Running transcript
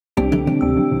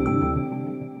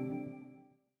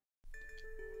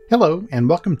Hello, and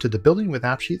welcome to the Building with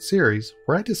AppSheet series,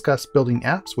 where I discuss building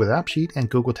apps with AppSheet and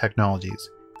Google technologies.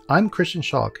 I'm Christian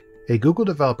Schalk, a Google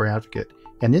Developer Advocate,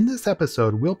 and in this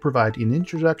episode we'll provide an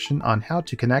introduction on how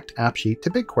to connect AppSheet to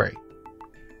BigQuery.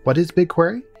 What is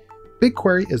BigQuery?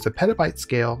 BigQuery is a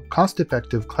petabyte-scale,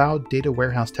 cost-effective cloud data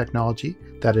warehouse technology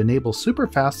that enables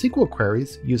super-fast SQL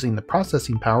queries using the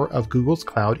processing power of Google's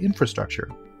cloud infrastructure.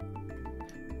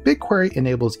 BigQuery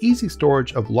enables easy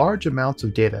storage of large amounts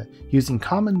of data using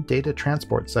common data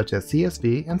transport such as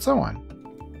CSV and so on.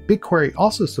 BigQuery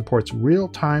also supports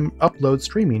real-time upload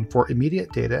streaming for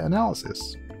immediate data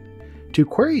analysis. To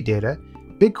query data,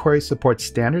 BigQuery supports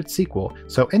standard SQL,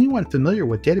 so anyone familiar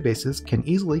with databases can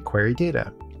easily query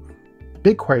data.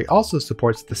 BigQuery also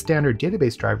supports the standard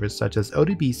database drivers such as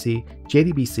ODBC,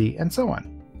 JDBC, and so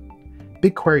on.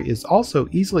 BigQuery is also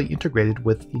easily integrated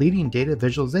with leading data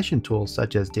visualization tools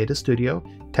such as Data Studio,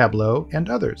 Tableau, and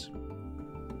others.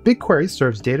 BigQuery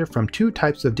serves data from two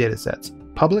types of datasets,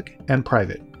 public and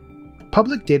private.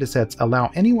 Public datasets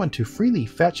allow anyone to freely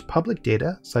fetch public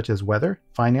data such as weather,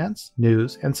 finance,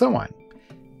 news, and so on.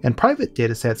 And private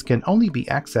datasets can only be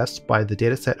accessed by the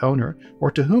dataset owner or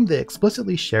to whom they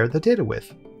explicitly share the data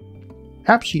with.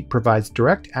 AppSheet provides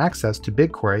direct access to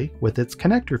BigQuery with its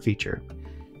connector feature.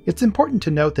 It's important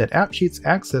to note that AppSheet's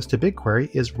access to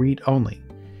BigQuery is read-only,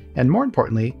 and more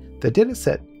importantly, the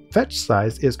dataset fetch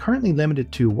size is currently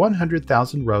limited to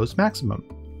 100,000 rows maximum.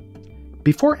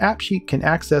 Before AppSheet can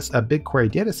access a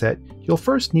BigQuery dataset, you'll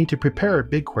first need to prepare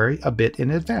BigQuery a bit in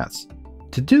advance.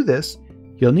 To do this,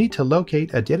 you'll need to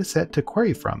locate a dataset to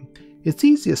query from. It's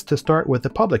easiest to start with a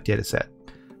public dataset.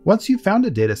 Once you've found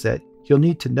a dataset, you'll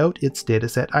need to note its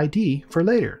dataset ID for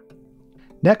later.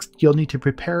 Next, you'll need to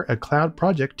prepare a cloud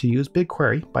project to use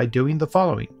BigQuery by doing the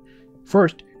following.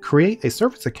 First, create a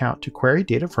service account to query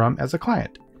data from as a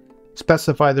client.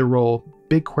 Specify the role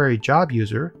BigQuery job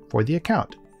user for the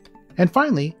account. And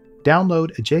finally,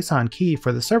 download a JSON key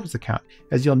for the service account,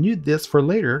 as you'll need this for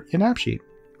later in AppSheet.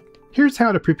 Here's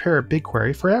how to prepare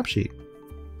BigQuery for AppSheet.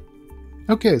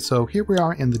 Okay, so here we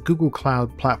are in the Google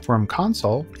Cloud Platform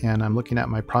console, and I'm looking at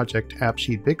my project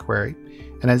AppSheet BigQuery.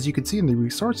 And as you can see in the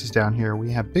resources down here,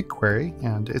 we have BigQuery,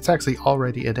 and it's actually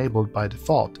already enabled by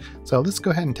default. So let's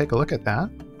go ahead and take a look at that.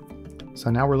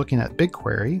 So now we're looking at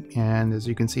BigQuery, and as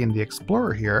you can see in the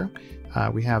Explorer here,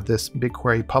 we have this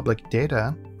BigQuery public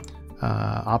data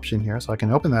option here. So I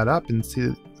can open that up and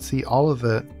see all of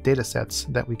the data sets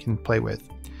that we can play with.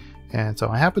 And so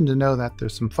I happen to know that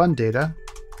there's some fun data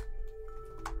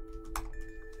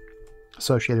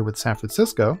associated with San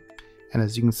Francisco. And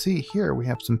as you can see here, we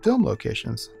have some film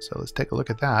locations. So let's take a look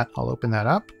at that. I'll open that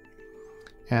up.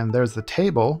 And there's the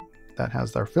table that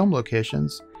has our film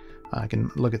locations. I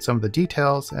can look at some of the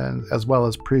details and as well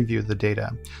as preview the data.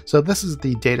 So this is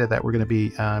the data that we're going to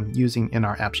be using in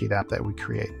our AppSheet app that we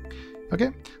create.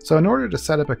 Okay, so in order to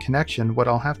set up a connection, what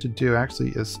I'll have to do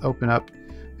actually is open up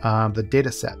the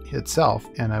dataset itself,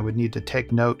 and I would need to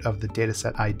take note of the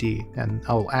dataset ID, and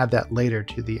I'll add that later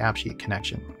to the AppSheet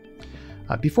connection.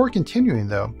 Before continuing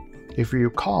though, if you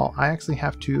recall, I actually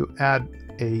have to add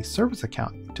a service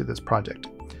account to this project.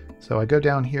 So I go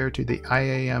down here to the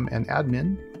IAM and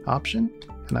admin option,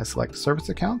 and I select service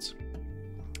accounts.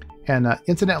 And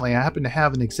incidentally, I happen to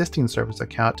have an existing service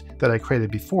account that I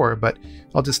created before, but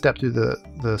I'll just step through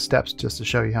the steps just to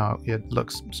show you how it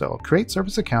looks. So I'll create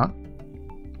service account.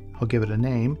 I'll give it a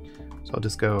name. So I'll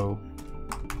just go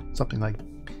something like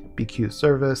BQ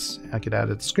service. I could add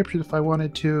a description if I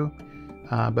wanted to.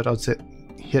 But I'll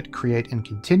hit create and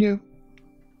continue.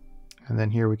 And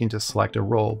then here we can just select a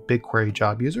role BigQuery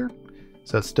job user.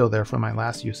 So it's still there from my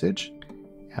last usage.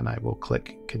 And I will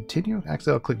click continue.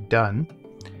 Actually, I'll click done.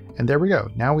 And there we go.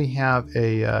 Now we have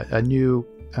a new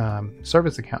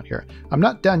service account here. I'm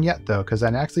not done yet though, because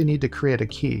I actually need to create a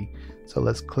key. So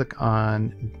let's click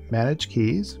on manage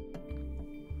keys.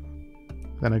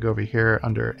 Then I go over here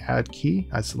under add key.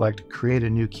 I select create a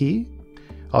new key.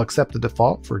 I'll accept the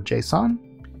default for JSON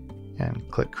and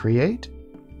click create.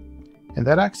 And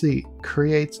that actually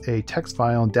creates a text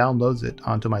file and downloads it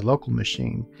onto my local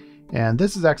machine. And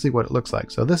this is actually what it looks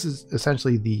like. So this is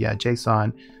essentially the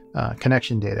JSON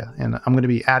connection data. And I'm going to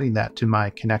be adding that to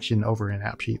my connection over in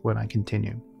AppSheet when I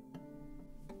continue.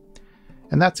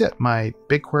 And that's it. My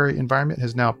BigQuery environment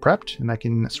has now prepped, and I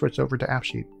can switch over to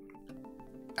AppSheet.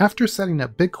 After setting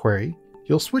up BigQuery,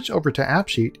 you'll switch over to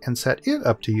AppSheet and set it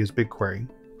up to use BigQuery.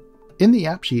 In the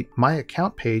AppSheet My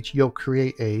Account page, you'll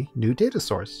create a new data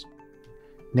source.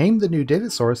 Name the new data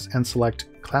source and select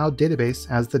Cloud Database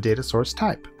as the data source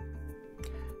type.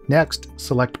 Next,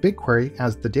 select BigQuery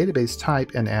as the database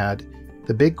type and add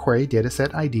the BigQuery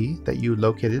dataset ID that you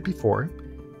located before,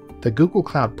 the Google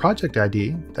Cloud project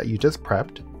ID that you just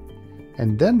prepped,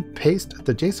 and then paste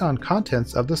the JSON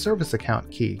contents of the service account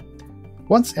key.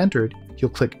 Once entered, you'll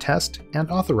click Test and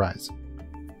Authorize.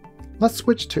 Let's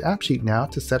switch to AppSheet now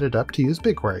to set it up to use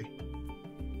BigQuery.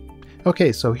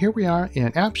 Okay, so here we are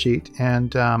in AppSheet,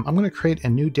 and I'm going to create a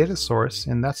new data source,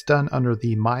 and that's done under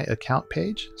the My Account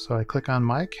page. So I click on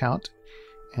My Account,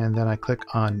 and then I click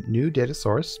on New Data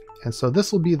Source. And so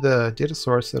this will be the data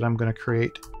source that I'm going to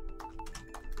create.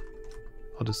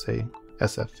 I'll just say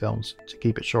SF Films to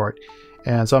keep it short.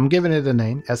 And so I'm giving it a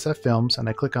name, SF Films, and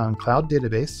I click on Cloud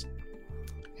Database.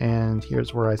 And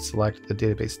here's where I select the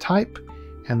database type.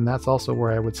 And that's also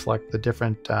where I would select the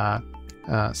different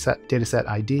dataset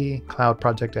ID, cloud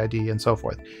project ID, and so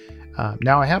forth.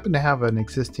 Now I happen to have an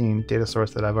existing data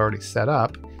source that I've already set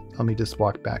up. Let me just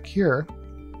walk back here,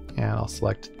 and I'll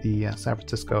select the San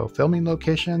Francisco filming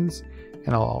locations,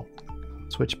 and I'll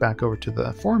switch back over to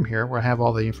the form here where I have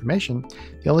all the information.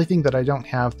 The only thing that I don't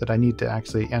have that I need to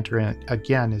actually enter in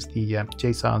again is the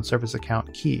JSON service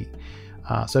account key.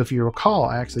 So if you recall,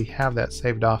 I actually have that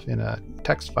saved off in a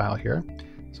text file here.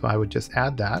 So I would just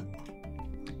add that,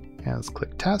 and let's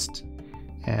click Test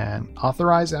and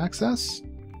Authorize Access,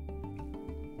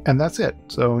 and that's it.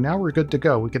 So now we're good to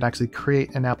go. We can actually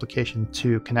create an application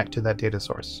to connect to that data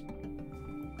source.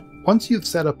 Once you've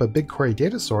set up a BigQuery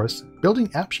data source, building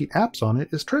AppSheet apps on it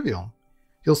is trivial.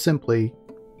 You'll simply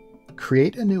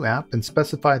create a new app and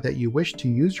specify that you wish to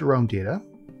use your own data.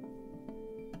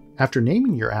 After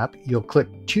naming your app, you'll click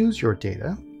Choose Your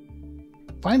Data.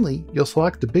 Finally, you'll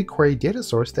select the BigQuery data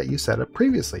source that you set up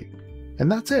previously.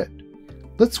 And that's it.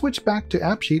 Let's switch back to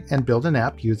AppSheet and build an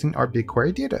app using our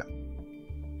BigQuery data.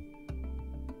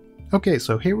 Okay,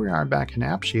 so here we are back in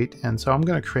AppSheet, and so I'm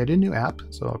going to create a new app.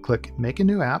 So I'll click Make a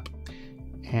New App,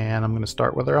 and I'm going to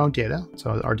start with our own data.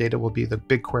 So our data will be the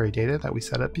BigQuery data that we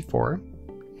set up before.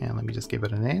 And let me just give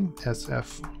it a name,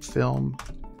 SF Film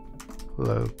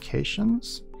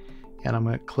Locations. And I'm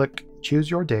going to click Choose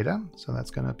Your Data. So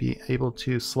that's going to be able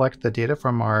to select the data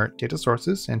from our data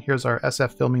sources. And here's our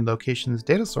SF Filming Locations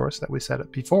data source that we set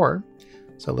up before.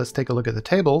 So let's take a look at the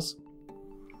tables.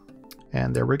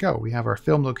 And there we go. We have our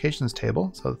film locations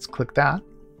table. So let's click that.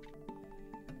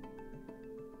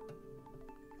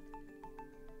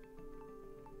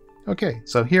 Okay,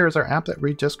 so here's our app that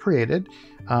we just created.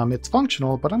 It's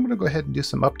functional, but I'm going to go ahead and do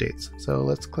some updates. So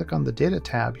let's click on the Data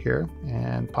tab here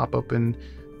and pop open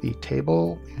the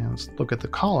table and look at the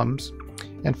columns.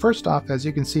 And first off, as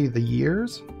you can see, the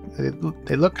years,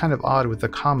 they look kind of odd with the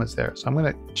commas there. So I'm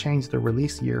going to change the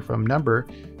release year from number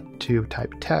to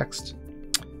type text,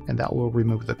 and that will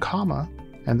remove the comma.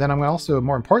 And then I'm going to also,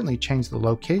 more importantly, change the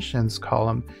locations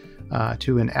column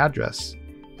to an address.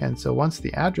 And so once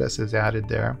the address is added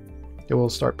there, it will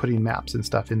start putting maps and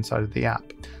stuff inside of the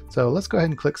app. So let's go ahead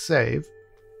and click Save.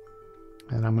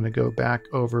 And I'm going to go back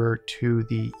over to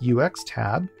the UX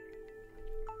tab.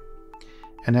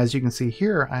 And as you can see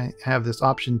here, I have this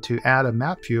option to add a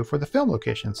map view for the film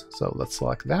locations. So let's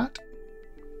select that.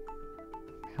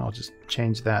 And I'll just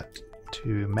change that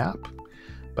to map.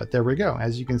 But there we go.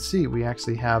 As you can see, we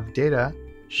actually have data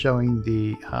showing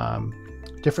the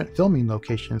different filming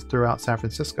locations throughout San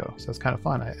Francisco. So it's kind of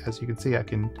fun. As you can see, I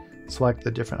can select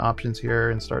the different options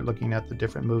here and start looking at the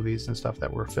different movies and stuff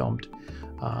that were filmed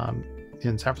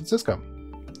in San Francisco.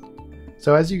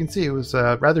 So as you can see, it was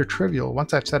rather trivial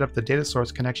once I've set up the data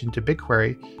source connection to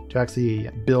BigQuery to actually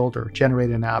build or generate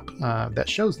an app that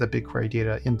shows the BigQuery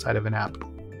data inside of an app.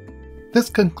 This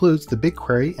concludes the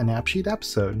BigQuery and AppSheet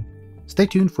episode. Stay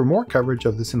tuned for more coverage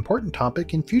of this important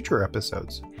topic in future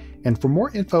episodes. And for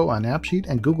more info on AppSheet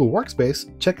and Google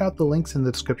Workspace, check out the links in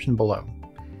the description below.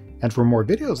 And for more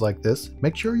videos like this,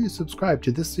 make sure you subscribe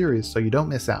to this series so you don't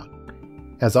miss out.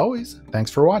 As always,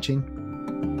 thanks for watching.